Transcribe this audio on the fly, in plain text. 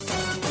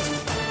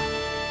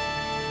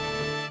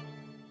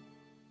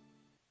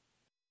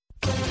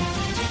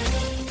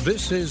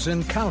This is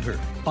Encounter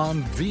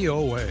on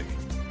VOA.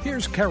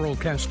 Here's Carol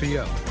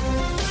Castiel.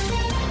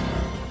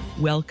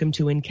 Welcome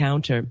to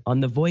Encounter on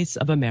the Voice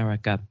of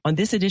America. On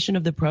this edition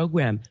of the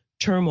program,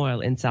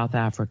 turmoil in South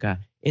Africa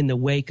in the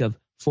wake of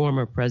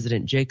former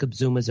President Jacob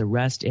Zuma's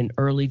arrest in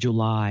early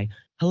July.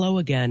 Hello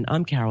again,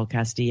 I'm Carol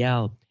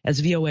Castiel. As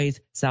VOA's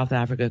South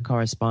Africa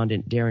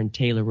correspondent Darren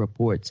Taylor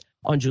reports,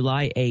 on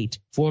July 8,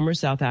 former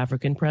South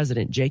African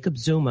President Jacob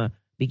Zuma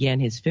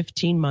began his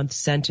 15-month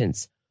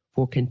sentence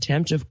for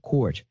contempt of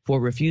court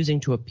for refusing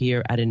to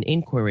appear at an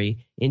inquiry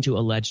into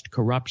alleged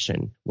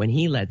corruption when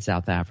he led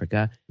South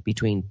Africa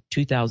between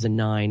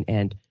 2009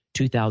 and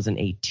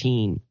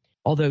 2018.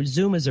 Although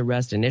Zuma's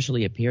arrest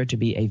initially appeared to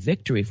be a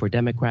victory for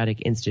democratic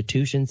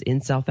institutions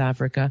in South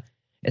Africa,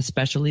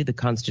 especially the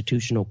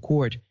Constitutional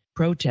Court,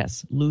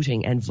 protests,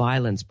 looting, and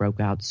violence broke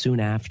out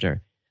soon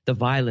after. The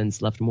violence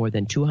left more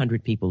than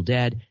 200 people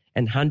dead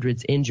and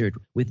hundreds injured,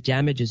 with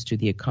damages to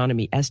the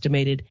economy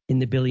estimated in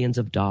the billions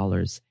of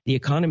dollars. The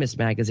Economist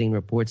magazine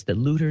reports that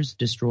looters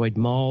destroyed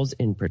malls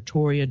in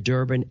Pretoria,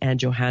 Durban, and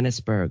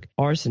Johannesburg.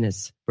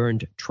 Arsonists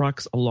burned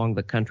trucks along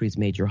the country's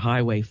major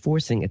highway,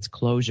 forcing its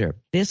closure.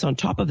 This on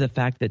top of the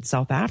fact that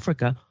South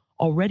Africa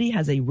already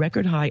has a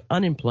record-high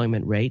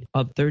unemployment rate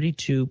of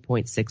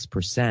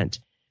 32.6%.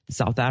 The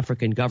South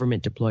African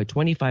government deployed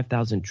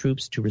 25,000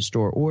 troops to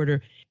restore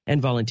order, and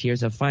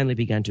volunteers have finally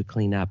begun to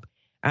clean up.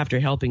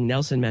 After helping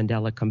Nelson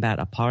Mandela combat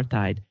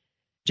apartheid,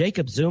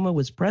 Jacob Zuma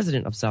was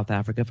president of South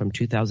Africa from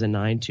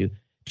 2009 to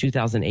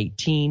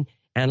 2018.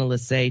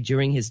 Analysts say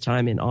during his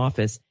time in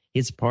office,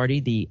 his party,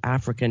 the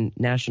African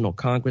National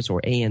Congress,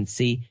 or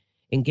ANC,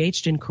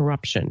 engaged in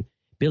corruption.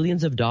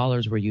 Billions of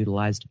dollars were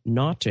utilized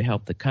not to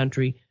help the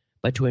country,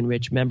 but to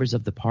enrich members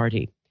of the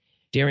party.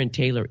 Darren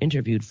Taylor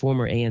interviewed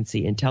former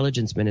ANC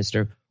intelligence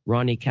minister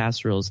Ronnie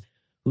Kasrils,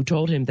 who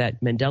told him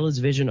that Mandela's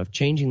vision of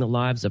changing the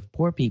lives of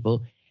poor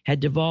people had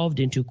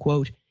devolved into,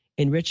 quote,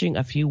 enriching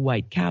a few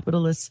white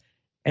capitalists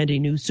and a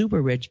new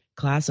super-rich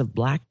class of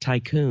black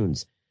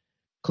tycoons,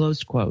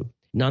 close quote.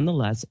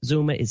 Nonetheless,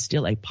 Zuma is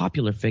still a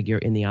popular figure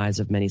in the eyes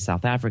of many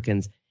South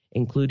Africans,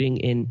 including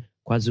in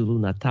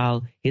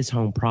KwaZulu-Natal, his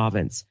home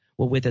province.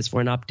 Well, with us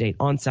for an update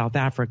on South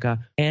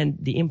Africa and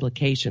the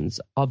implications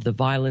of the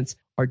violence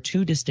are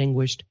two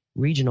distinguished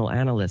regional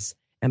analysts.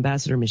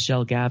 Ambassador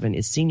Michelle Gavin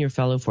is Senior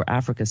Fellow for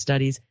Africa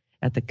Studies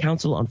at the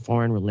Council on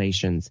Foreign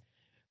Relations.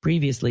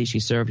 Previously,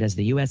 she served as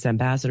the U.S.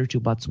 Ambassador to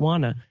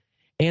Botswana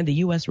and the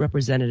U.S.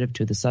 Representative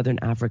to the Southern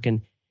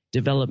African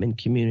Development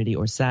Community,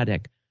 or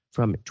SADC,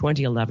 from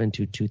 2011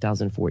 to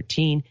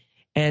 2014,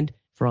 and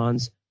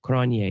Frans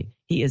Cronje.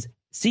 He is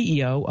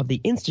CEO of the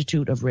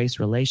Institute of Race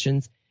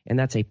Relations, and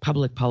that's a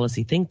public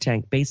policy think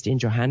tank based in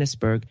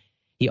Johannesburg.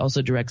 He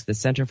also directs the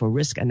Center for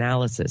Risk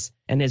Analysis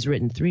and has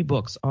written 3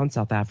 books on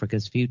South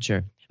Africa's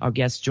future. Our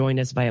guests join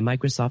us via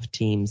Microsoft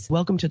Teams.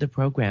 Welcome to the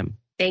program.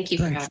 Thank you.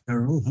 Thanks,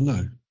 Carol.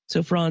 Hello.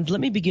 So, Frans, let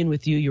me begin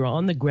with you. You're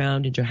on the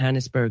ground in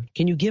Johannesburg.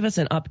 Can you give us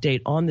an update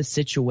on the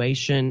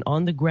situation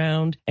on the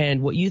ground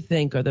and what you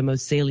think are the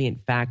most salient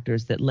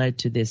factors that led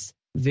to this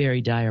very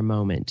dire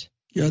moment?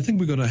 Yeah, I think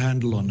we've got a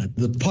handle on it.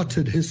 The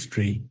potted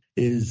history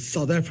is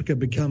South Africa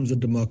becomes a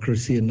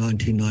democracy in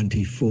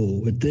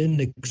 1994. It then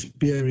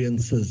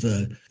experiences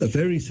a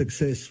very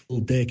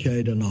successful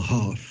decade and a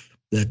half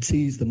that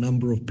sees the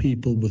number of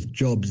people with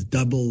jobs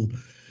double,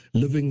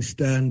 living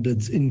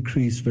standards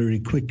increase very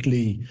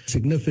quickly,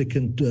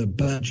 significant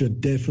budget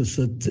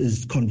deficit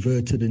is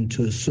converted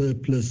into a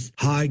surplus,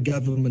 high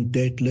government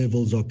debt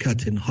levels are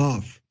cut in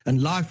half,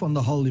 and life on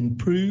the whole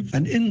improved.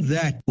 And in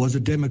that was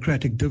a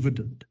democratic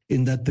dividend,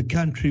 in that the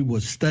country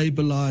was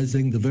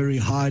stabilizing, the very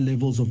high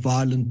levels of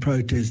violent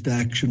protest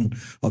action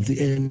of the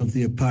end of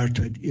the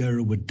apartheid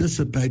era were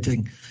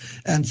dissipating,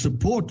 and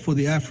support for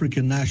the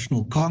African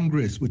National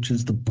Congress, which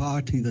is the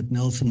party that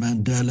Nelson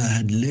Mandela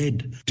had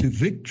led to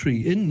victory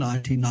in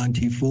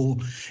 1994,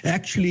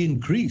 actually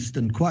increased,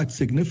 and quite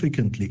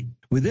significantly.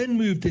 We then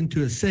moved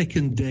into a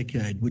second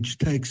decade, which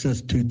takes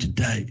us to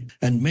today,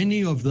 and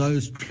many of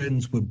those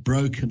trends were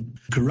broken.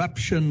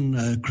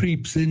 Corruption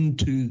creeps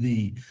into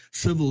the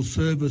civil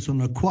service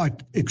on a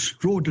quite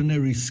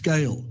extraordinary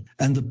scale,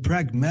 and the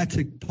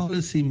pragmatic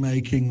policy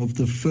making of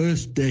the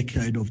first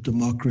decade of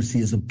democracy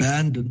is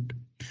abandoned.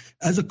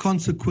 As a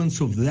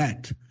consequence of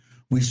that,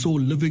 we saw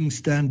living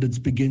standards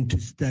begin to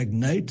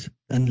stagnate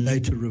and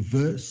later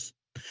reverse.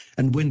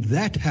 And when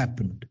that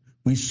happened,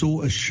 we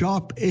saw a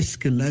sharp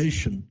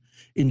escalation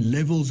in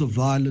levels of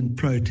violent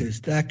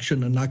protest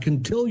action. And I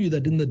can tell you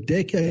that in the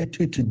decade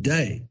to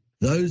today,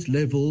 those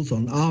levels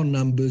on our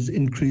numbers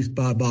increased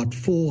by about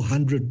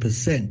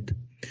 400%.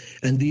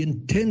 And the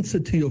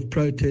intensity of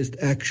protest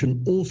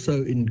action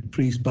also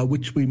increased, by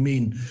which we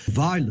mean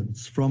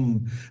violence.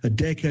 From a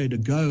decade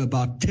ago,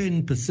 about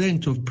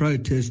 10% of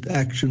protest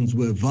actions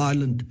were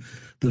violent.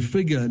 The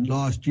figure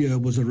last year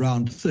was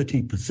around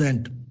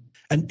 30%.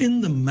 And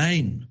in the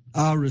main,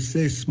 our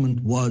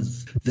assessment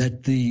was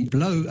that the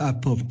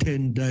blow-up of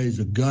 10 days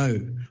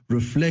ago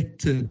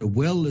reflected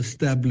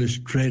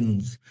well-established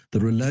trends, the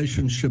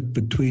relationship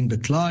between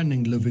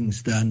declining living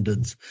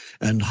standards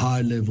and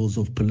high levels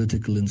of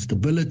political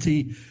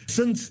instability.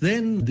 Since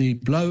then, the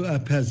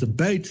blow-up has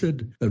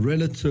abated, a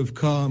relative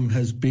calm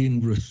has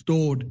been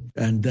restored,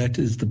 and that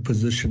is the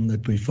position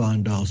that we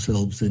find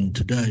ourselves in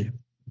today.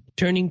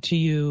 Turning to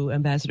you,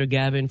 Ambassador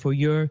Gavin, for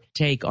your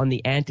take on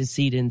the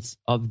antecedents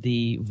of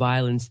the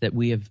violence that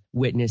we have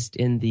witnessed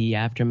in the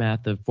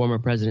aftermath of former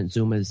President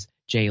Zuma's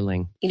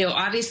jailing.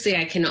 Obviously,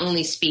 I can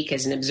only speak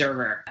as an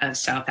observer of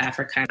South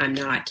Africa. I'm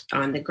not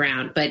on the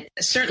ground, but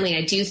certainly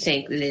I do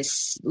think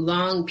this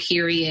long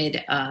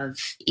period of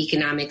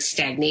economic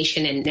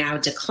stagnation and now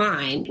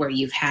decline, where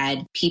you've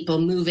had people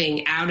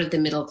moving out of the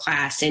middle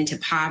class into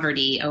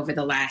poverty over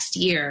the last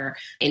year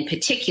in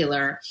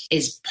particular,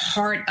 is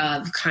part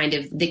of kind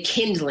of the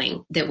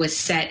kindling that was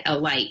set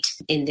alight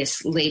in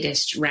this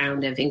latest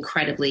round of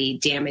incredibly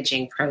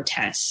damaging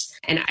protests.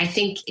 And I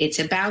think it's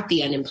about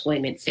the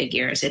unemployment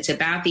figures. It's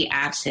about the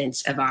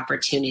absence of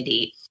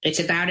opportunity. It's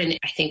about, I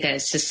think, a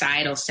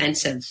societal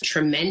sense of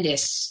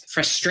tremendous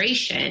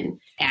frustration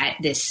at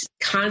this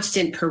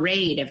constant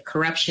parade of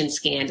corruption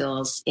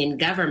scandals in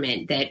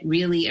government that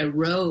really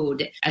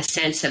erode a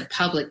sense of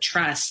public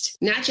trust,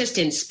 not just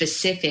in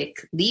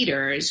specific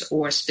leaders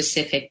or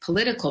specific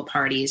political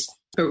parties,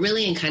 but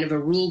really in kind of a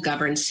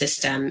rule-governed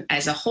system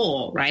as a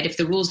whole, right? If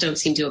the rules don't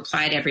seem to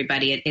apply to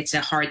everybody, it's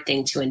a hard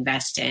thing to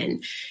invest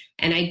in.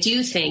 And I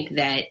do think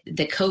that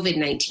the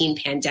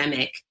COVID-19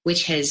 pandemic,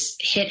 which has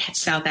hit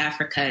South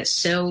Africa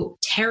so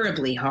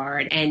terribly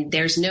hard, and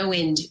there's no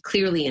end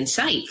clearly in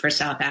sight for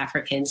South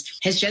Africans,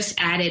 has just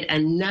added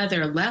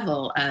another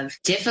level of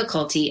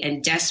difficulty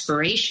and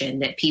desperation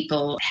that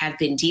people have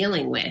been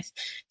dealing with.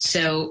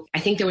 So I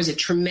think there was a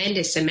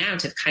tremendous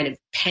amount of kind of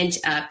pent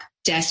up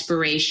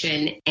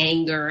desperation,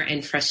 anger,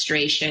 and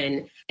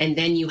frustration. And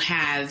then you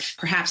have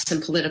perhaps some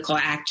political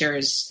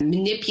actors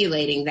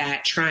manipulating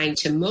that, trying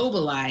to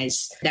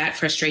mobilize that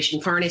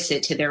frustration, harness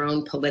it to their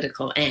own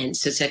political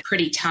ends. So it's a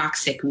pretty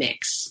toxic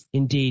mix.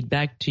 Indeed.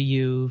 Back to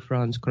you,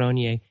 Frans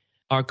Cronje.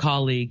 Our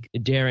colleague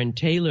Darren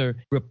Taylor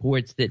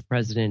reports that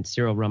President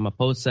Cyril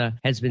Ramaphosa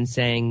has been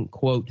saying,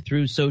 quote,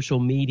 through social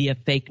media,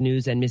 fake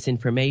news and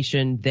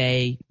misinformation,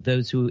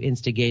 those who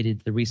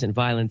instigated the recent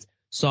violence,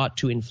 sought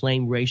to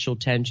inflame racial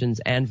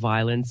tensions and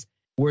violence.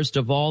 Worst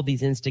of all,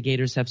 these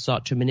instigators have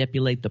sought to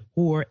manipulate the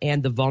poor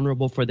and the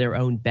vulnerable for their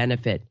own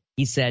benefit.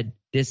 He said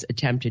this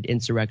attempted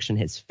insurrection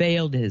has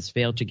failed. It has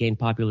failed to gain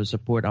popular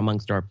support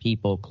amongst our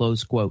people,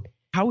 close quote.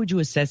 How would you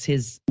assess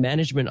his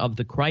management of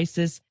the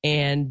crisis?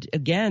 And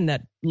again,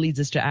 that leads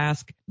us to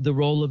ask the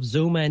role of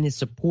Zuma and his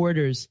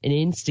supporters in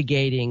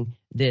instigating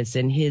this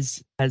and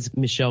his, as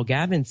Michelle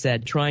Gavin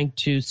said, trying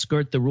to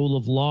skirt the rule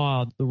of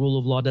law. The rule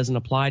of law doesn't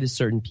apply to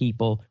certain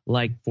people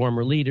like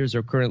former leaders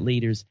or current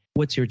leaders.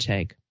 What's your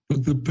take?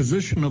 The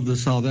position of the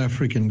South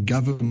African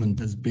government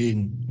has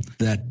been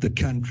that the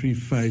country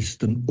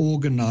faced an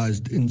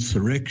organized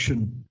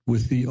insurrection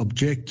with the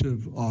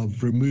objective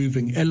of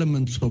removing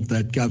elements of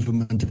that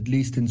government, at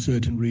least in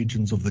certain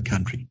regions of the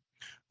country.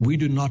 We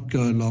do not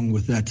go along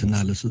with that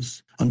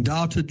analysis.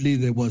 Undoubtedly,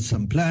 there was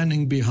some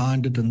planning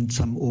behind it and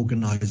some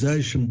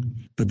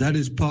organization, but that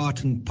is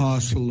part and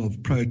parcel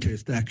of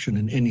protest action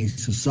in any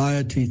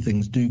society.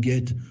 Things do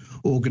get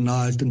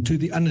organized, and to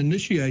the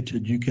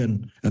uninitiated, you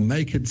can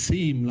make it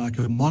seem like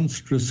a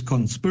monstrous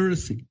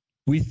conspiracy.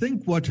 We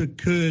think what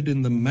occurred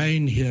in the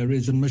main here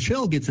is, and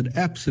Michelle gets it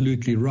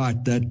absolutely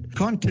right, that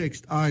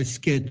context I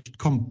sketched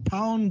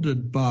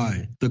compounded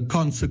by the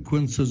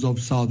consequences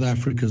of South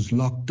Africa's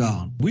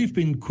lockdown. We've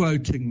been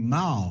quoting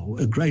Mao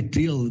a great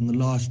deal in the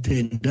last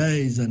 10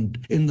 days, and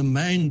in the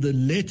main, the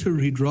letter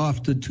he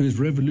drafted to his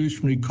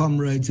revolutionary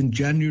comrades in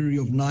January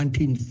of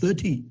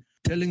 1930,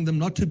 telling them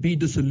not to be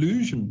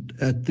disillusioned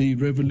at the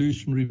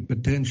revolutionary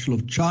potential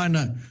of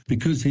China,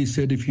 because he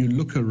said, if you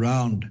look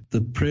around, the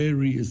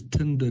prairie is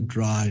tinder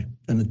dry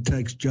and it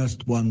takes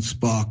just one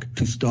spark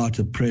to start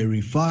a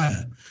prairie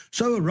fire.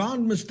 So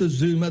around Mr.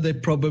 Zuma, there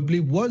probably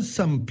was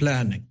some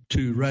planning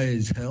to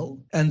raise hell,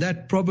 and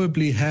that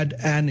probably had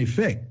an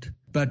effect.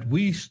 But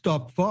we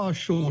stopped far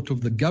short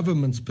of the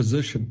government's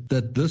position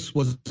that this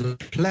was a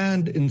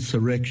planned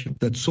insurrection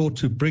that sought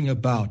to bring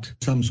about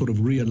some sort of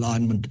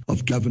realignment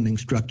of governing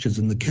structures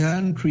in the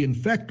country. In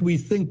fact, we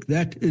think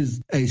that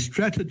is a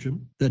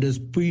stratagem that has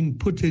been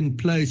put in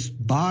place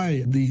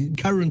by the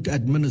current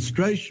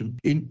administration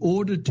in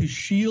order to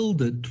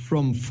shield it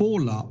from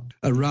fallout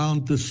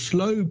around the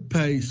slow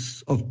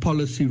pace of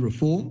policy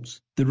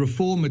reforms. The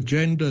reform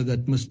agenda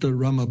that Mr.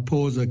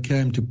 Ramaphosa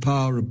came to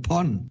power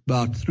upon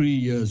about 3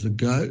 years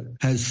ago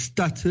has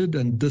stuttered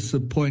and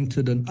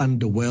disappointed and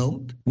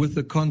underwhelmed, with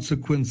the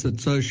consequence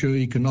that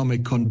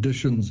socio-economic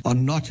conditions are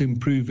not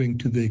improving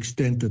to the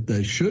extent that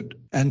they should.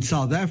 And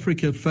South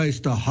Africa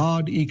faced a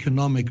hard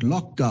economic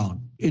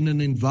lockdown in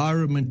an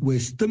environment where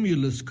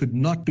stimulus could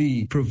not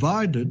be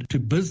provided to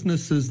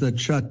businesses that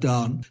shut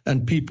down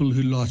and people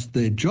who lost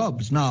their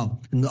jobs. Now,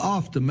 in the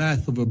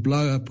aftermath of a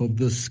blow-up of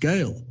this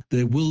scale,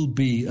 there will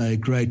be a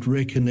great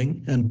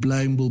reckoning and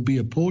blame will be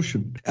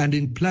apportioned. And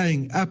in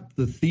playing up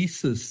the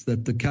thesis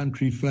that the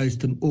country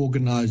faced an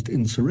organized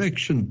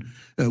insurrection,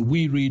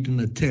 we read an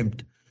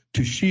attempt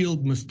to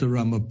shield Mr.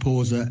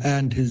 Ramaphosa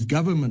and his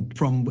government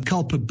from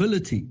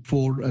culpability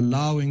for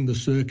allowing the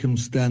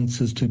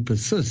circumstances to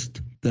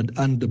persist that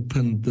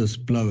underpinned this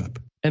blow-up.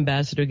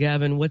 Ambassador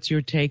Gavin, what's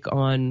your take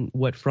on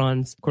what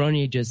Frans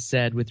Cronje just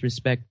said with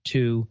respect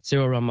to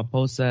Cyril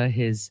Ramaphosa,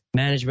 his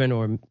management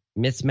or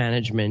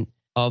mismanagement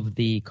of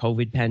the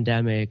COVID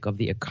pandemic, of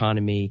the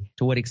economy?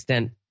 To what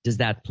extent does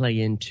that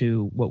play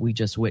into what we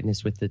just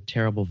witnessed with the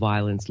terrible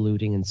violence,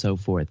 looting, and so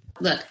forth?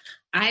 Look,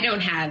 I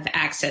don't have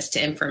access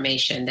to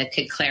information that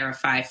could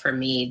clarify for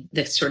me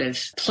the sort of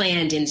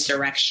planned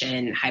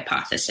insurrection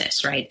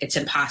hypothesis, right? It's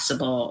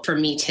impossible for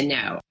me to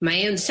know.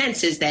 My own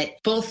sense is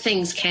that both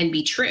things can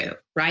be true,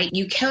 right?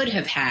 You could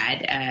have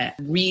had a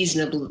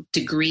reasonable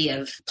degree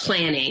of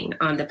planning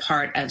on the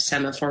part of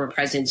some of former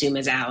President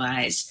Zuma's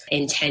allies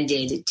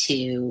intended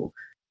to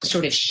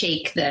sort of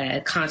shake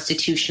the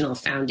constitutional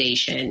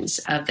foundations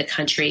of the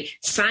country.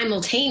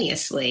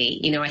 Simultaneously,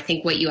 I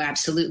think what you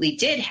absolutely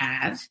did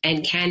have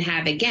and can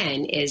have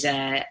again is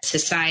a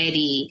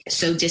society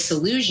so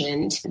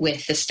disillusioned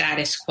with the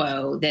status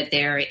quo that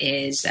there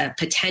is a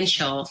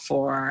potential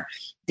for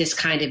this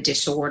kind of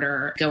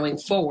disorder going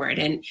forward.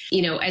 And,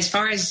 as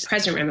far as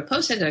President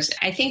Ramaphosa goes,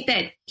 I think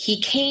that he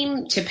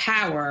came to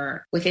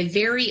power with a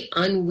very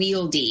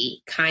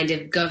unwieldy kind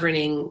of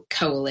governing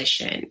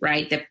coalition,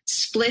 right? The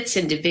splits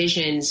and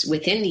divisions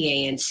within the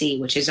ANC,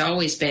 which has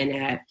always been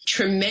a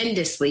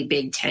tremendously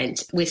big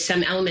tent with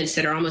some elements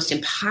that are almost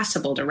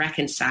impossible to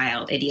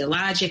reconcile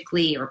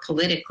ideologically or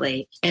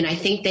politically. And I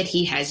think that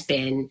he has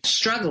been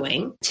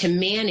struggling to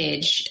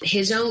manage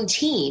his own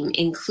team,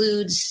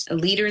 includes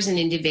leaders and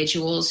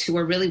individuals who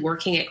are really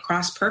working at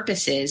cross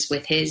purposes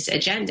with his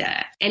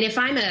agenda. And if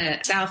I'm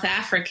a South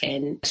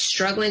African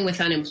struggling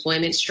with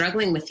unemployment,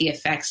 struggling with the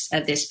effects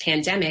of this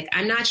pandemic,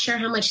 I'm not sure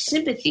how much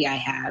sympathy I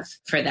have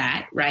for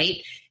that,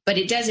 right? But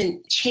it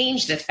doesn't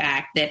change the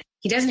fact that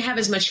he doesn't have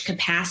as much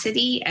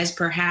capacity as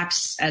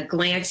perhaps a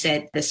glance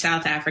at the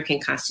South African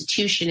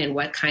Constitution and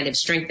what kind of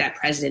strength that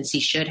presidency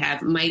should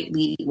have might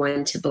lead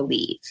one to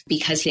believe,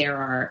 because there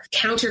are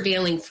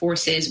countervailing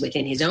forces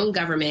within his own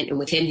government and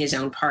within his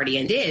own party.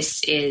 And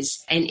this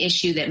is an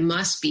issue that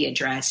must be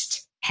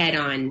addressed head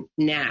on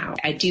now.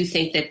 I do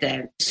think that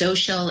the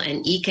social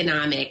and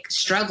economic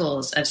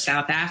struggles of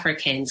South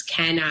Africans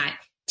cannot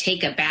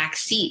take a back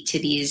seat to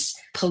these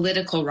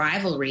political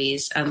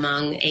rivalries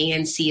among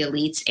ANC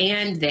elites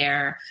and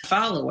their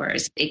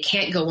followers. It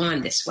can't go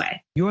on this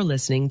way. You're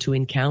listening to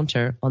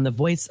Encounter on the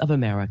Voice of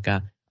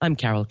America. I'm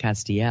Carol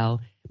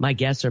Castiel. My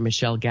guests are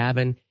Michelle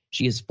Gavin.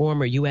 She is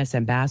former U.S.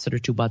 ambassador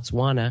to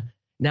Botswana,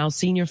 now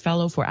senior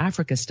fellow for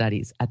Africa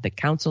Studies at the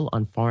Council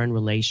on Foreign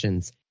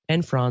Relations,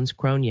 and Frans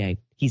Cronje.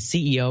 He's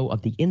CEO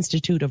of the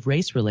Institute of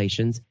Race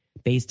Relations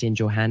based in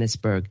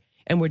Johannesburg.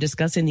 And we're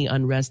discussing the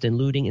unrest and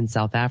looting in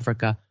South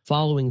Africa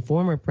following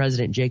former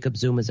President Jacob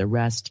Zuma's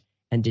arrest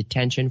and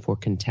detention for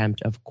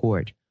contempt of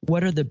court.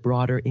 What are the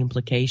broader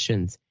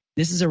implications?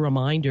 This is a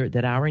reminder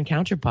that our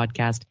Encounter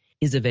podcast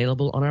is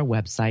available on our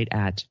website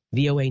at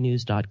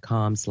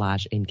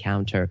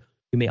voanews.com/encounter.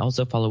 You may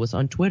also follow us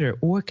on Twitter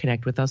or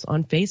connect with us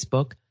on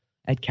Facebook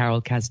at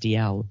Carol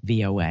Castiel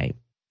VOA.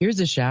 Here's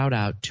a shout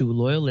out to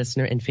loyal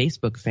listener and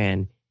Facebook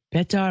fan,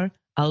 Petar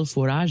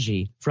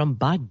Al-Foraji from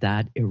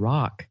Baghdad,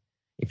 Iraq.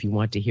 If you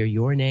want to hear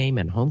your name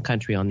and home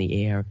country on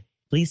the air,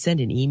 please send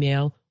an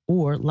email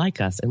or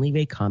like us and leave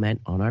a comment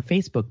on our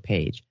Facebook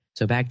page.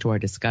 So back to our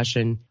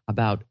discussion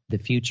about the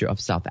future of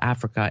South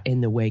Africa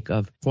in the wake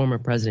of former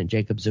President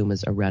Jacob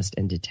Zuma's arrest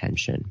and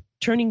detention.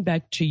 Turning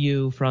back to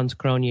you, Frans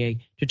Cronje,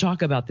 to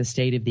talk about the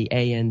state of the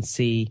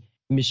ANC.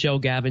 Michelle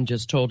Gavin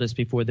just told us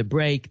before the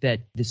break that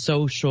the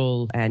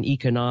social and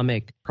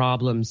economic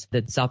problems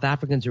that South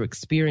Africans are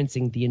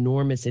experiencing, the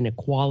enormous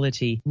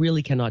inequality,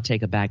 really cannot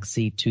take a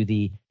backseat to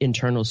the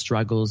internal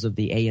struggles of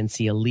the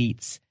ANC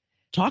elites.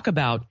 Talk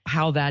about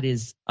how that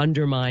is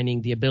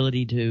undermining the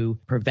ability to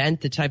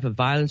prevent the type of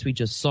violence we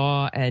just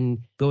saw and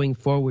going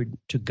forward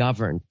to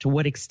govern. To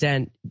what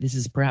extent this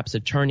is perhaps a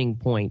turning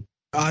point?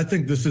 I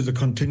think this is a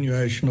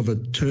continuation of a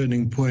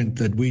turning point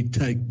that we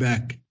take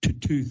back to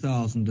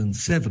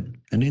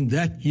 2007. And in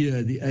that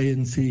year, the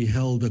ANC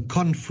held a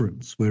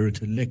conference where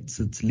it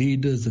elects its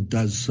leaders. It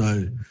does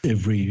so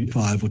every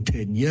 5 or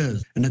 10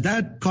 years. And at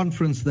that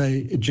conference, they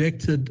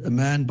ejected a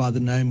man by the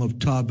name of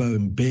Thabo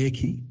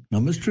Mbeki. Now,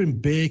 Mr.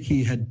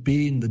 Mbeki had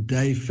been the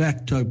de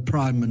facto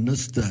prime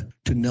minister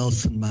to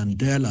Nelson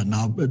Mandela.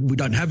 Now, we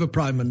don't have a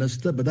prime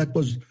minister, but that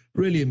was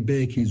really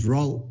Mbeki's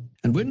role.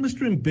 And when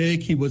Mr.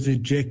 Mbeki was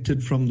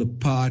ejected from the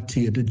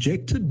party, it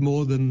ejected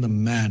more than the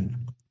man.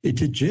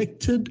 It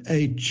ejected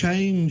a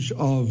change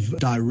of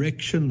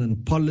direction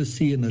and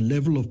policy and a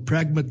level of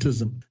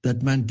pragmatism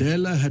that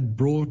Mandela had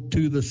brought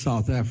to the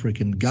South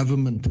African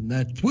government. And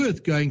that's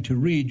worth going to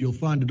read. You'll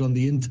find it on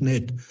the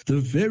internet.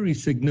 The very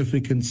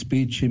significant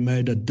speech he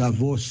made at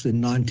Davos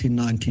in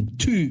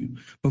 1992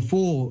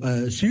 before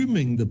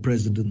assuming the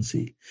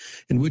presidency,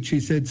 in which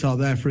he said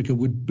South Africa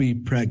would be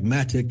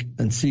pragmatic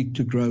and seek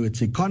to grow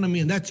its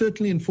economy. And that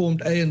certainly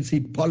informed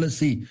ANC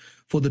policy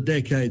for the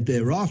decade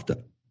thereafter.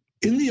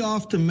 In the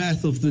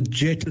aftermath of the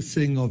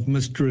jettisoning of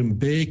Mr.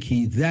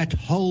 Mbeki, that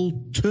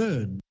whole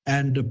turn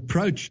and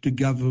approach to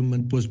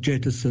government was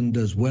jettisoned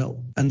as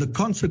well. And the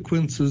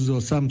consequences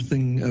are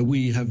something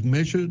we have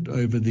measured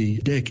over the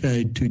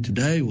decade to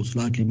today, or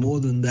slightly more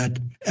than that,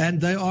 and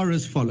they are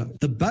as follows.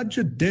 The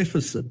budget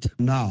deficit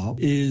now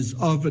is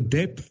of a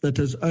depth that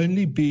has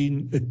only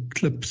been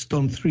eclipsed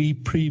on 3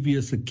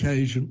 previous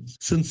occasions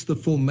since the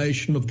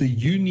formation of the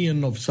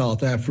Union of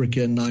South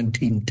Africa in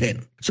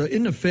 1910. So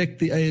in effect,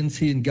 the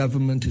ANC in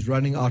government is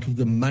running out of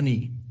the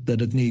money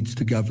that it needs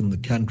to govern the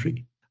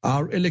country.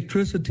 Our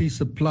electricity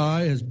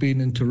supply has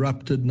been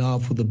interrupted now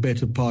for the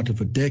better part of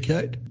a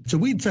decade. So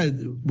we'd say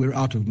we're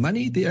out of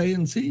money, the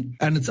ANC,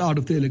 and it's out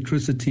of the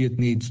electricity it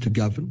needs to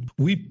govern.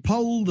 We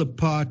poll the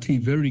party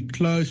very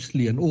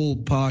closely, and all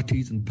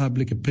parties and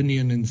public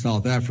opinion in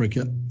South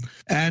Africa.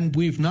 And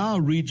we've now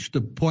reached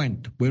a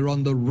point where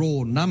on the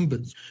raw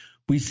numbers,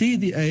 we see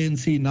the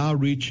ANC now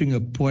reaching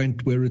a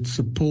point where its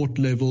support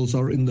levels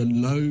are in the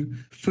low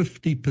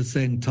 50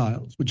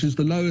 percentiles, which is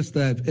the lowest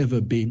they have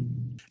ever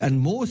been. And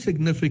more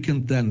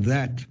significant than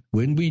that,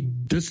 when we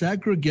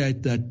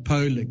disaggregate that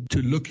polling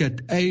to look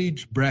at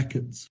age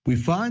brackets, we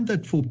find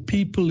that for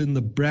people in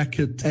the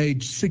bracket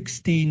age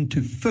 16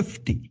 to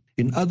 50,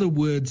 in other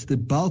words, the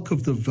bulk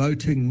of the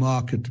voting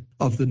market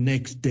of the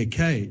next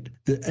decade,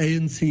 the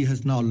ANC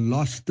has now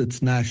lost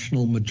its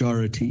national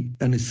majority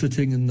and is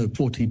sitting in the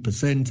 40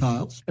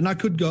 percentiles. And I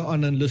could go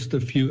on and list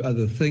a few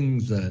other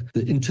things. The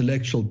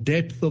intellectual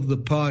depth of the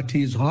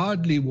party is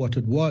hardly what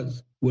it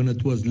was when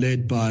it was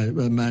led by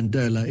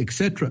Mandela,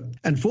 etc.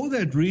 And for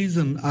that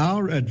reason,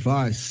 our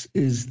advice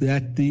is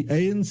that the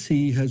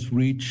ANC has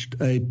reached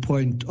a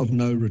point of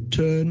no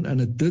return, and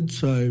it did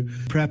so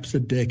perhaps a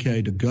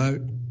decade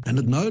ago. And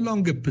it no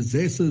longer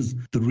possesses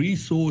the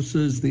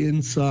resources, the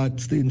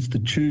insights, the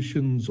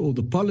institutions, or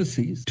the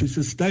policies to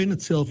sustain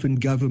itself in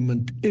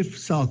government if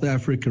South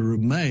Africa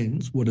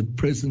remains what it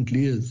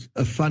presently is,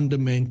 a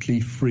fundamentally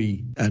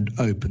free and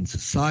open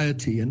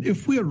society. And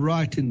if we are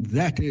right in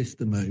that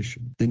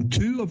estimation, then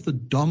 2 of the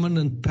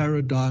dominant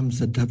paradigms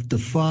that have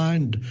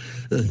defined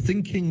the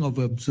thinking of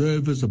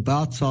observers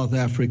about South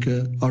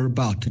Africa are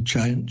about to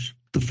change.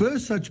 The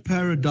first such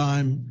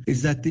paradigm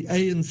is that the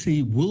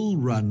ANC will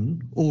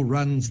run or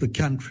runs the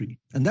country.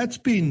 And that's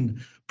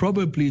been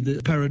probably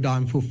the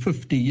paradigm for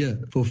 50 years.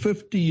 For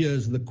 50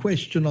 years, the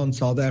question on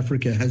South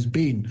Africa has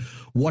been,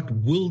 what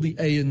will the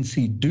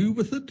ANC do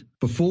with it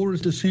before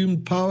it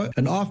assumed power?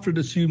 And after it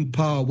assumed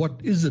power,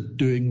 what is it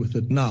doing with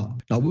it now?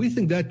 Now, we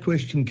think that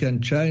question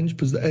can change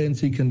because the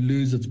ANC can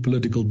lose its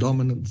political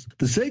dominance.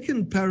 The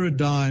second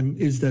paradigm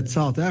is that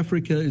South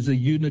Africa is a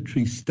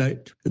unitary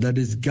state that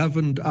is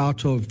governed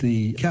out of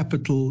the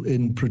capital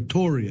in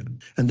Pretoria.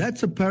 And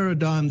that's a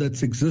paradigm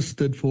that's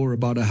existed for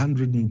about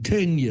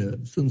 110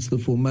 years since the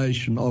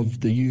formation of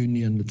the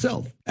union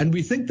itself. And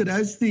we think that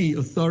as the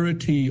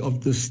authority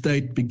of the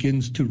state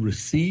begins to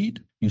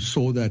recede, you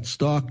saw that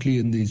starkly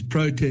in these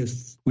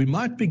protests, we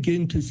might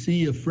begin to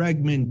see a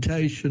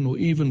fragmentation or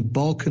even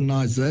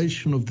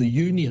balkanization of the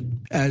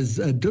union as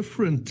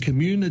different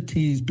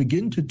communities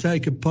begin to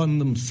take upon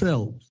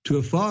themselves to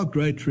a far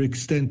greater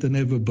extent than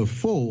ever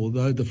before,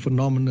 though the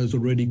phenomena is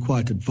already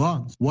quite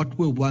advanced, what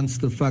were once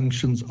the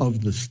functions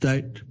of the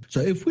state. So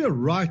if we're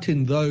right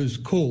in those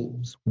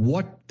calls,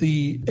 what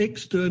the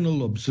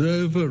external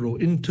observer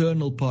or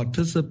internal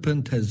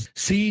participant has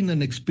seen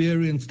and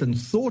experienced and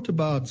thought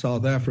about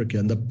South Africa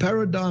and the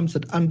paradigms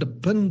that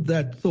underpin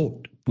that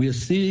thought, we are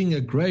seeing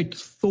a great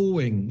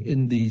thawing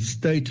in the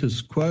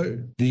status quo.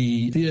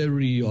 The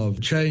theory of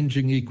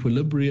changing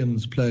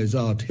equilibriums plays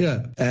out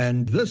here.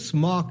 And this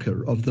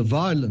marker of the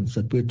violence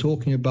that we're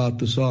talking about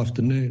this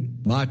afternoon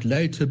might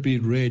later be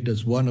read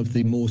as one of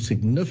the more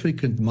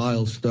significant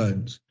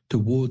milestones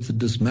towards the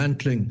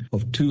dismantling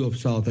of 2 of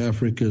South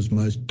Africa's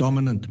most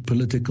dominant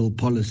political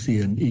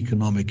policy and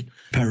economic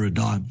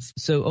paradigms.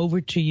 So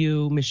over to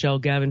you, Michelle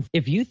Gavin.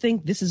 If you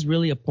think this is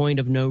really a point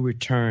of no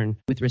return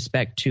with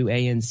respect to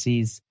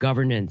ANC's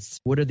governance,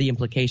 what are the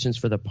implications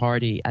for the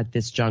party at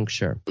this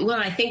juncture? Well,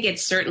 I think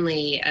it's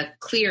certainly a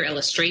clear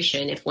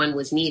illustration, if one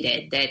was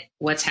needed, that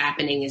what's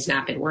happening has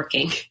not been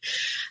working.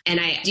 And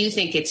I do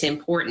think it's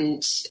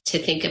important to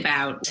think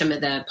about some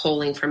of the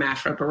polling from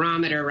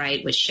Afrobarometer,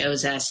 right, which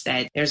shows us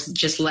that there's there's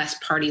just less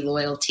party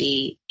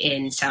loyalty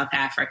in South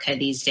Africa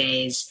these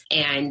days.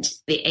 And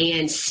the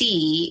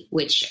ANC,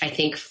 which I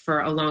think for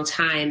a long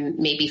time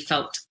maybe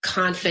felt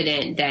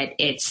confident that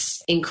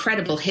its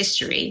incredible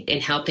history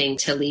in helping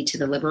to lead to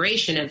the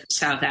liberation of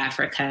South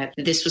Africa,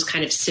 this was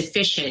kind of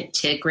sufficient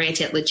to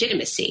grant it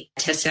legitimacy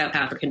to South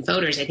African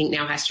voters, I think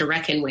now has to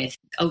reckon with.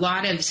 A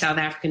lot of South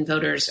African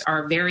voters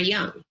are very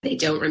young. They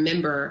don't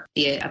remember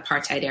the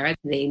apartheid era.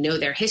 They know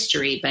their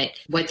history, but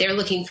what they're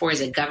looking for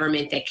is a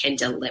government that can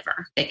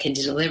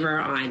deliver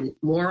on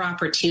more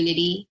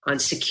opportunity, on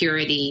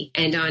security,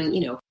 and on,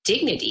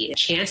 dignity, a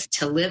chance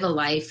to live a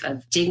life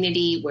of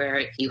dignity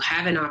where you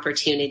have an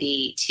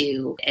opportunity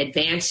to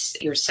advance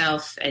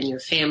yourself and your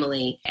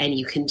family, and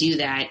you can do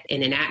that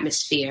in an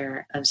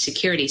atmosphere of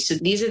security. So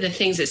these are the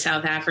things that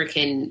South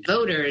African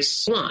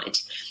voters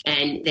want.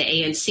 And the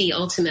ANC,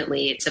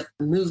 ultimately, it's a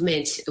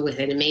movement with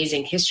an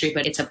amazing history,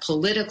 but it's a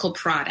political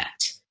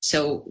product.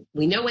 So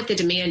we know what the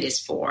demand is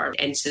for.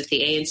 And so if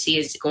the ANC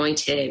is going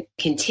to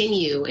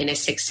continue in a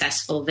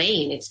successful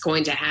vein, it's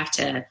going to have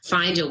to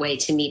find a way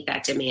to meet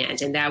that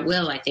demand. And that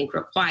will, I think,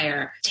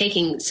 require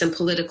taking some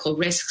political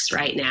risks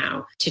right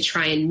now to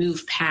try and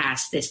move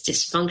past this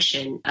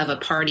dysfunction of a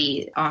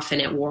party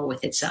often at war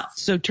with itself.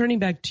 So turning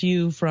back to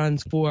you,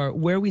 Frans, for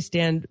where we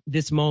stand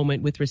this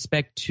moment with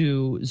respect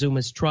to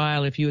Zuma's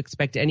trial, if you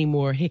expect any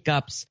more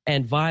hiccups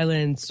and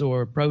violence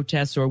or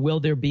protests, or will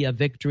there be a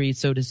victory,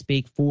 so to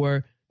speak,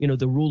 for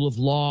the rule of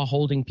law,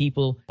 holding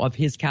people of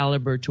his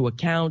caliber to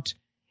account?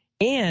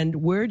 And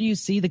where do you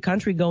see the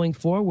country going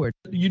forward?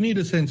 You need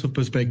a sense of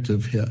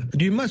perspective here.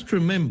 You must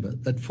remember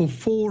that for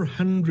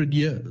 400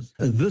 years,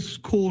 this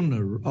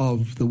corner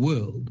of the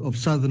world, of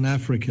Southern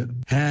Africa,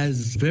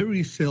 has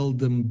very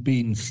seldom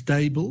been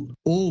stable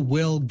or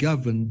well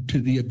governed to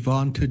the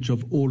advantage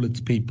of all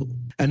its people.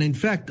 And in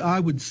fact,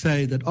 I would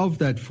say that of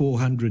that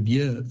 400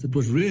 years, it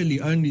was really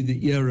only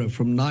the era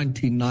from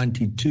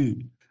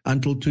 1992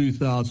 until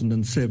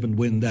 2007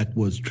 when that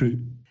was true.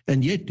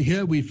 And yet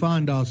here we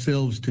find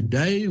ourselves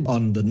today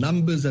on the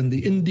numbers and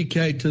the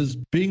indicators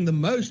being the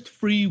most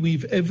free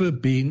we've ever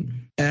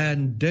been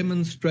and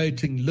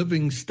demonstrating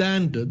living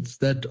standards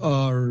that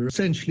are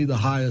essentially the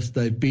highest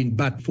they've been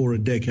but for a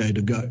decade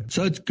ago.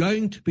 So it's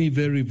going to be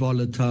very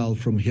volatile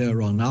from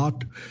here on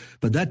out.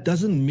 But that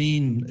doesn't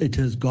mean it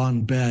has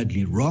gone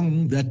badly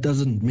wrong. That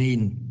doesn't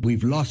mean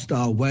we've lost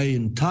our way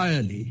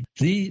entirely.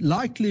 The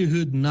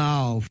likelihood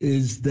now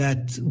is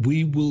that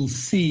we will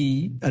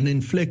see an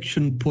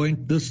inflection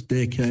point this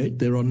decade.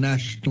 There are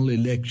national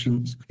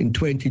elections in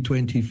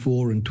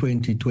 2024 and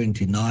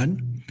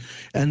 2029.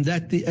 And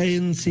that the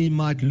ANC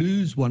might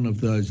lose one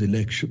of those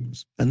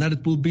elections, and that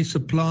it will be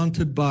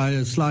supplanted by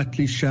a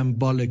slightly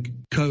shambolic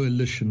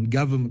coalition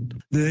government.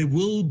 There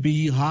will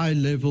be high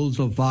levels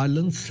of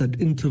violence at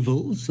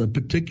intervals,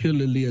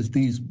 particularly as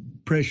these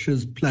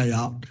pressures play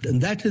out. And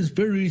that is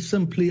very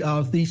simply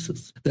our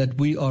thesis, that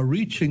we are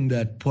reaching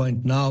that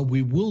point now.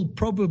 We will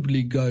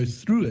probably go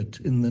through it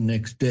in the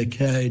next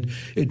decade.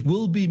 It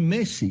will be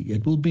messy.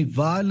 It will be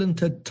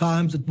violent at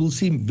times. It will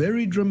seem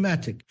very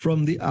dramatic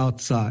from the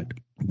outside.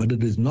 But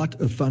it is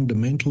not a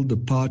fundamental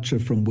departure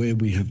from where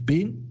we have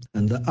been.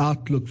 And the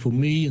outlook for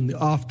me in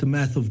the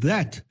aftermath of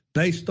that,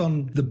 based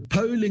on the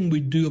polling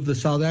we do of the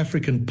South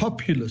African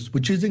populace,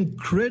 which is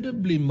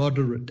incredibly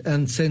moderate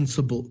and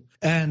sensible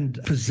and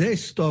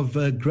possessed of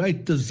a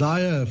great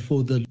desire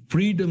for the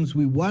freedoms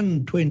we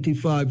won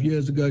 25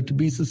 years ago to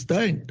be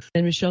sustained.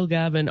 And Michelle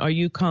Gavin, are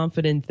you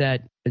confident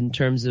that in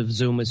terms of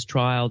Zuma's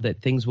trial,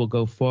 that things will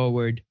go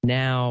forward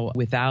now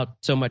without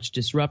so much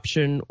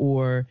disruption,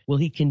 or will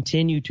he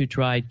continue to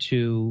try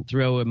to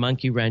throw a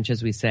monkey wrench,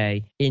 as we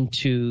say,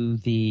 into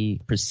the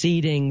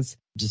proceedings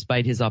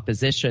despite his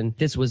opposition?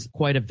 This was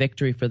quite a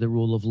victory for the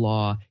rule of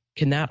law.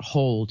 Can that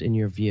hold in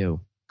your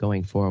view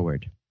going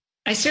forward?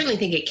 I certainly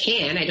think it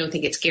can. I don't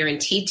think it's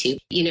guaranteed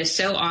to.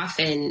 So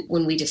often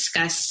when we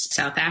discuss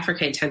South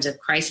Africa in terms of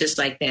crisis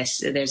like this,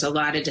 there's a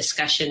lot of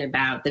discussion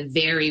about the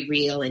very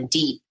real and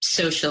deep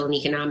social and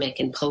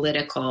economic and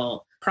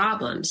political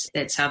problems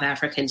that South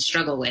Africans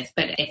struggle with.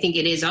 But I think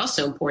it is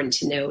also important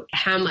to note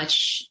how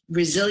much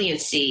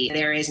resiliency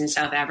there is in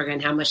South Africa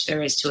and how much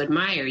there is to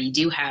admire. You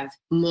do have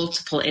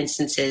multiple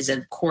instances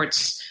of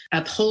courts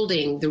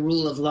upholding the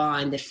rule of law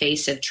in the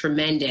face of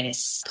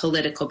tremendous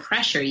political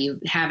pressure.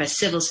 You have a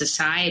civil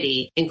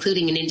society,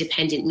 including an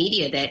independent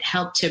media, that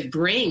helped to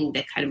bring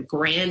the kind of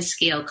grand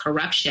scale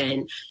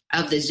corruption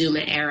of the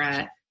Zuma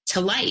era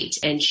to light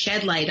and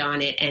shed light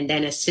on it, and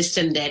then a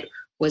system that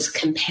was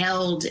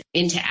compelled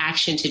into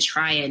action to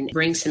try and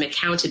bring some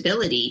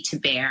accountability to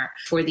bear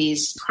for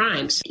these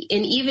crimes.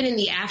 And even in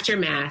the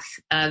aftermath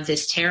of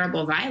this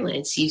terrible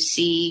violence, you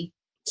see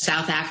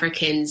South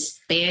Africans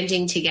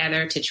banding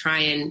together to try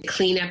and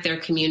clean up their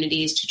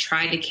communities, to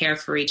try to care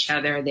for each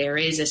other. There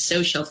is a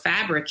social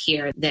fabric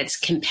here that's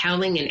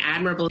compelling and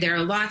admirable. There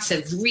are lots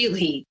of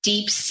really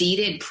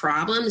deep-seated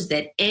problems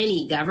that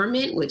any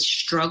government would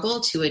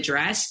struggle to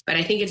address. But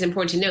I think it's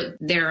important to note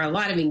there are a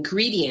lot of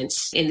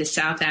ingredients in the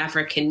South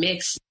African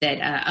mix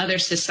that other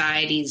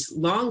societies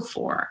long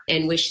for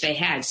and wish they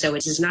had. So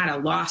it is not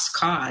a lost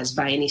cause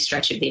by any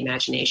stretch of the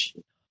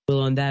imagination.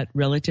 Well, on that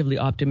relatively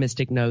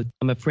optimistic note,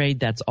 I'm afraid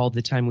that's all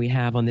the time we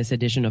have on this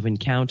edition of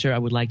Encounter. I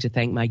would like to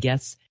thank my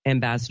guests,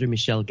 Ambassador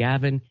Michelle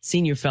Gavin,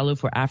 Senior Fellow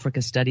for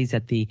Africa Studies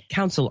at the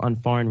Council on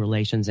Foreign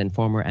Relations and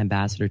former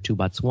Ambassador to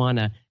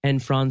Botswana,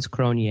 and Frans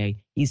Cronje.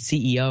 He's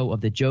CEO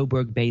of the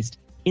Johannesburg-based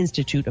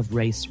Institute of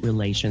Race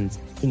Relations.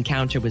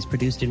 Encounter was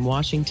produced in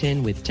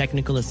Washington with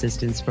technical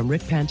assistance from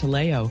Rick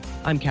Pantaleo.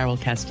 I'm Carol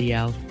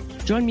Castiel.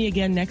 Join me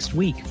again next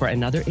week for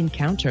another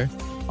Encounter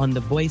on the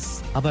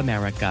Voice of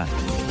America.